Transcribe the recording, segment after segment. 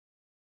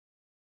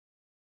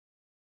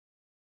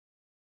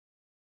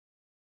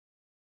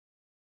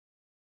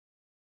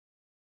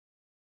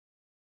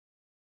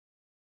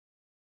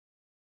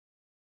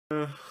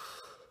Good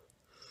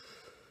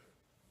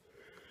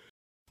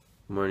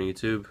morning,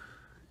 YouTube.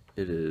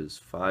 It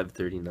is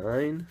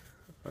 5:39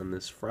 on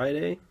this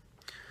Friday.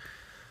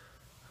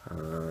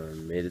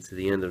 Made it to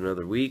the end of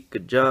another week.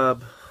 Good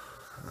job.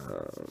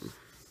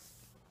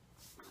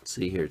 Let's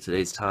see here.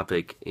 Today's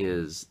topic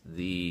is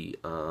the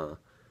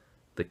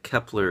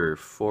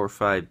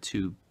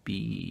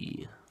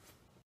Kepler452b.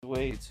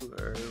 Way too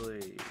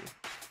early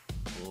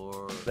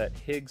for that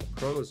Higgs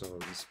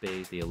chromosome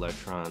space. The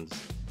electrons,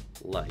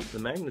 light, the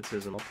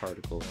magnetism,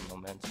 particle, the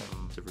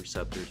momentum, the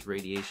receptors,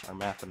 radiation, our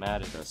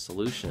mathematics, a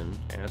solution,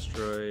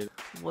 asteroid.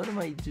 What am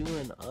I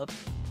doing up?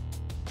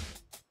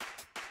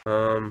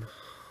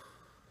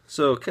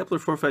 So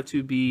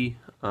Kepler452b,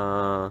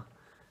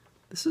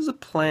 this is a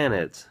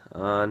planet.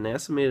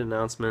 NASA made an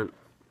announcement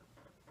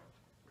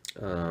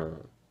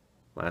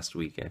last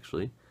week,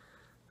 actually,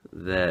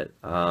 that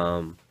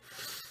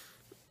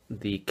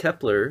the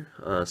Kepler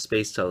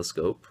Space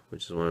Telescope,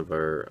 which is one of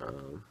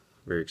our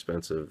very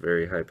expensive,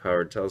 very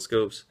high-powered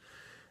telescopes,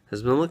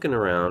 has been looking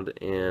around,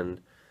 and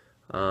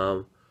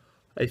I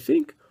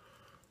think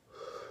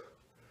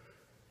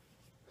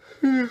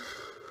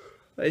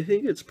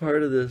it's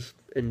part of this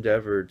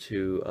endeavor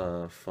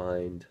to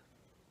find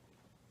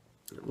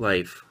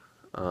life,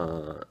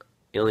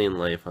 alien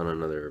life on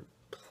another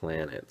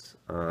planet.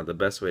 The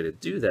best way to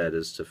do that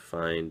is to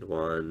find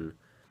one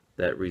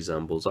that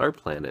resembles our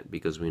planet,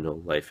 because we know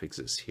life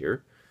exists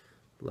here.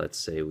 Let's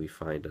say we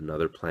find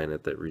another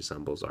planet that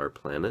resembles our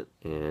planet,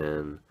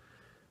 and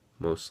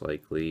most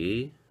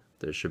likely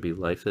there should be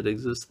life that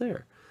exists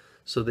there.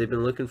 So they've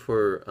been looking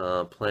for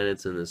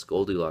planets in this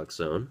Goldilocks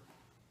zone,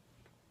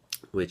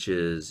 which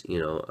is, you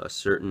know, a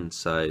certain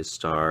size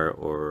star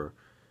or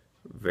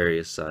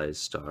various size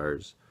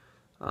stars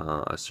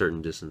a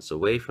certain distance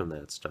away from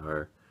that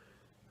star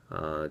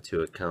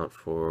to account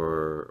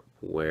for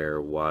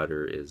where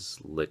water is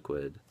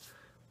liquid.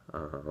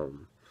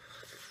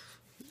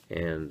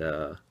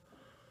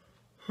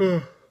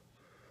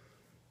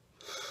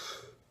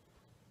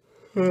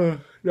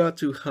 Not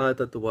too hot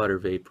that the water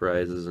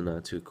vaporizes and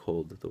not too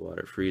cold that the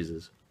water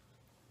freezes.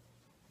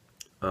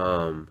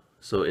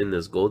 So in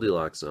this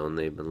Goldilocks zone,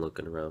 they've been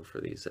looking around for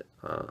these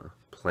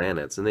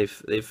planets, and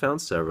they've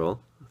found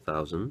several,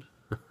 1,000,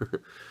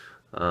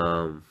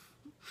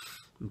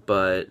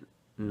 but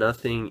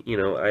nothing. You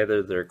know,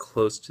 either they're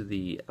close to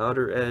the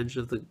outer edge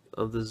of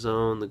the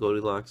zone, the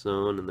Goldilocks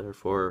zone, and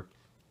therefore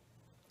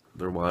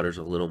their water's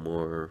a little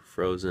more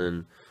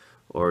frozen,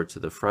 or to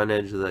the front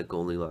edge of that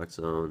Goldilocks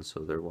zone,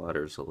 so their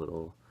water's a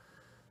little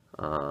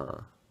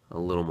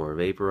more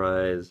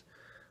vaporized.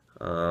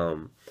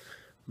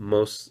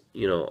 Most,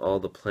 you know, all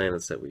the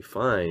planets that we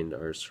find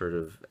are sort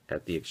of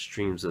at the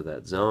extremes of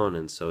that zone,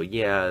 and so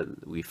yeah,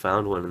 we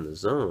found one in the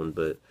zone,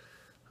 but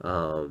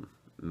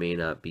may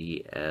not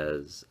be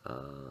as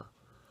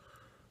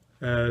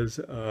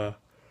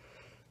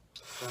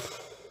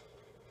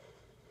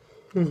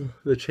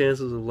the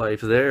chances of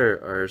life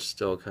there are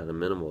still kind of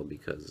minimal,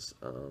 because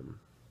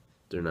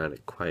they're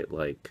not quite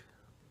like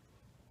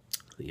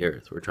the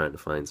Earth. We're trying to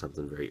find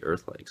something very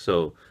Earth-like.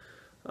 So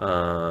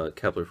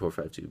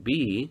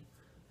Kepler452b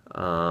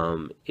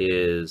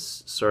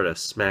is sort of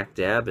smack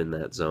dab in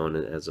that zone,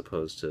 as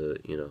opposed to,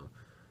 you know,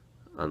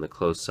 on the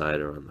close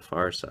side or on the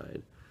far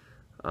side.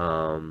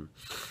 And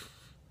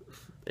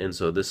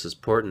so this is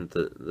important.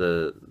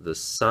 The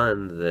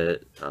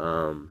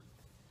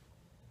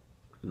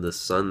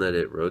sun that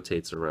it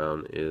rotates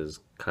around is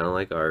kind of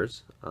like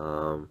ours.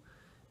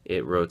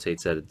 It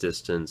rotates at a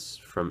distance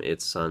from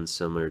its sun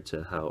similar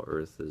to how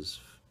Earth is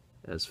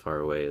as far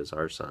away as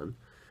our sun.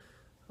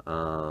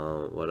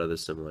 What other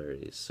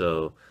similarities?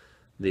 So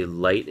the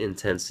light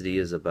intensity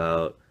is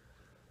about,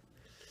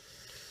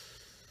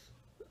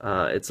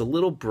 it's a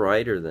little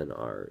brighter than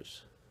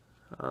ours,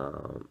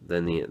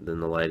 than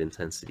the light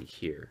intensity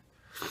here,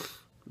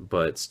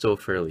 but still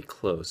fairly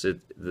close.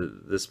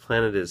 This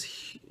planet is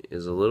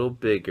a little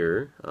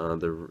bigger.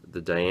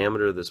 The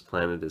diameter of this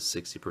planet is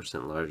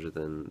 60% larger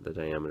than the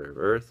diameter of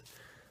Earth.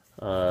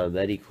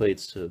 That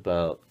equates to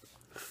about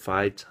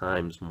 5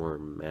 times more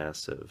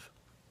massive.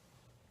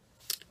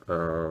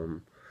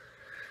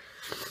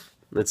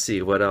 Let's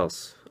see, what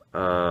else?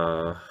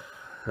 You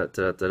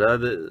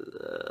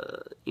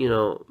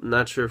know,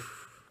 not sure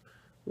if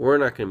we're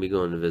not going to be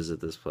going to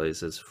visit this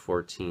place. It's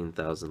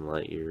 14,000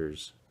 light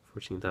years,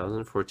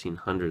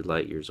 1,400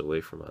 light years away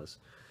from us.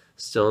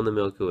 Still in the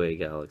Milky Way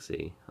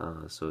galaxy,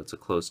 so it's a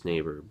close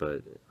neighbor,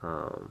 but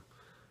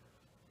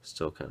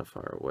still kind of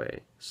far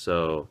away.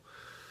 So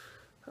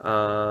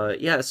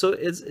yeah, so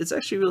it's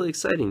actually really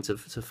exciting to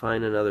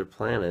find another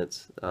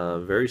planet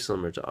very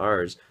similar to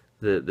ours.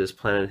 This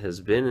planet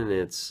has been in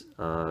its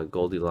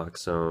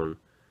Goldilocks zone,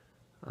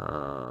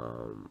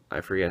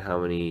 I forget how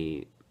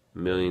many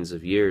millions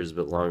of years,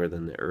 but longer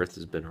than the Earth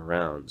has been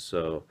around.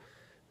 So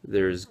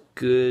there's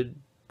good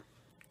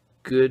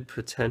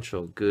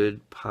potential,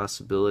 good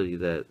possibility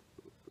that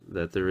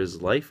there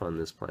is life on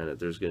this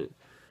planet.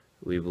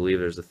 We believe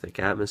there's a thick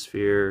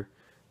atmosphere.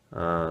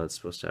 It's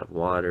supposed to have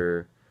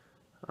water.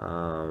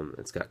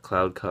 It's got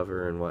cloud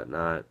cover and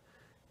whatnot.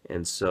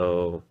 And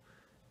so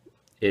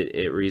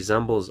it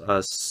resembles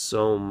us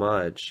so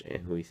much,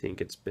 and we think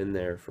it's been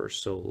there for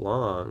so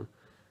long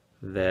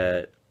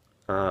that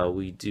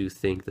we do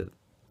think that,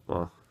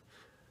 well,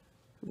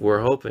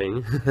 we're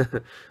hoping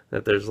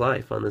that there's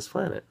life on this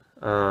planet.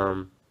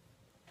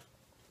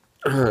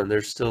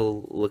 They're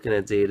still looking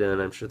at data,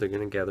 and I'm sure they're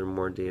going to gather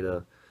more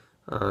data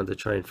to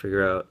try and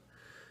figure out,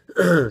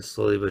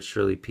 slowly but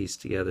surely piece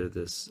together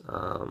this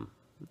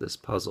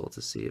puzzle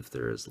to see if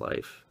there is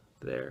life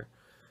there.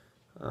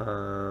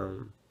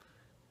 Um,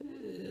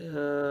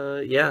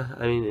 yeah,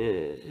 I mean,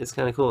 it's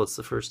kind of cool. It's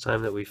the first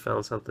time that we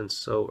found something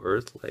so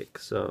Earth-like.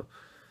 So,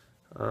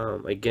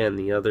 again,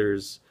 the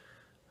others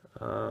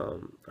are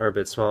a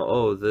bit small.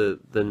 Oh,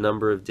 the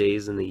number of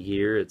days in the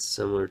year, it's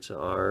similar to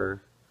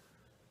our.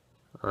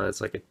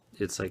 It's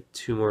like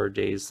 2 more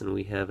days than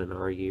we have in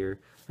our year.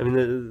 I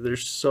mean,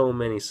 there's so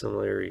many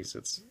similarities.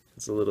 It's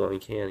a little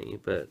uncanny,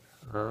 but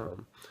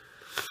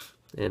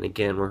and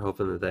again, we're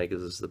hoping that that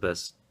gives us the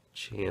best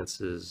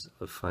chances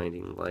of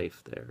finding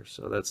life there.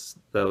 So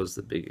that was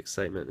the big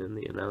excitement in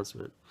the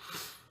announcement.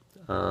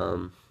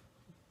 Um,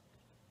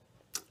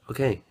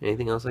 okay,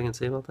 anything else I can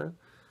say about that?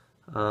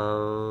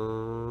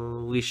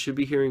 We should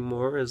be hearing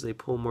more as they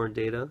pull more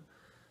data.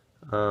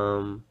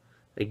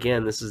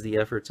 Again, this is the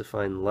effort to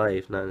find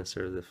life, not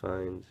necessarily to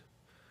find.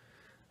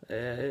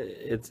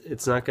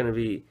 It's not going to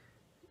be,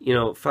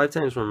 5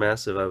 times more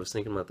massive. I was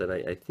thinking about that.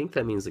 I think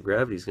that means the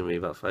gravity is going to be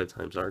about 5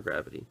 times our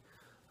gravity.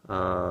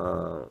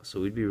 So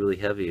we'd be really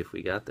heavy if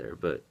we got there.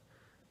 But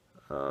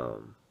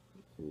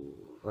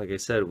like I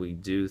said, we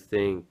do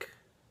think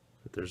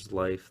that there's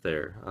life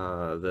there.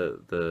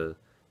 The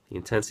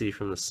intensity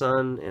from the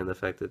sun and the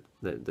fact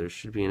that there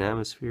should be an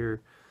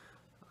atmosphere.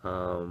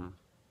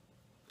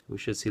 We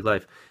should see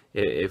life.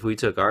 If we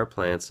took our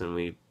plants and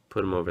we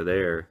put them over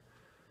there,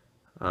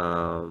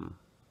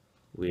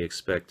 we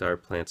expect our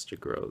plants to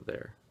grow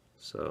there.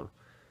 So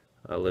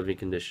living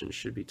conditions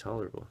should be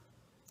tolerable.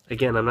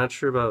 Again, I'm not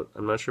sure about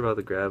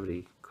the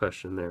gravity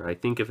question there. I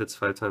think if it's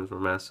 5 times more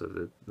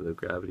massive, the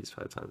gravity is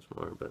 5 times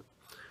more. But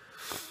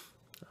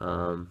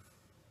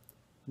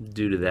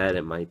due to that,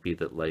 it might be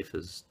that life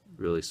is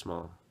really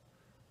small.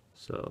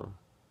 So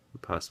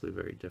possibly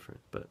very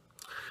different. But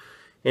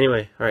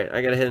anyway, all right,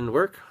 I gotta head into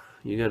work.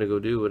 You gotta go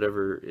do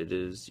whatever it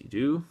is you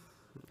do.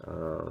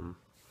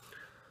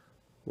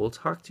 We'll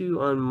talk to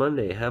you on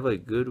Monday. Have a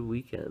good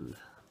weekend.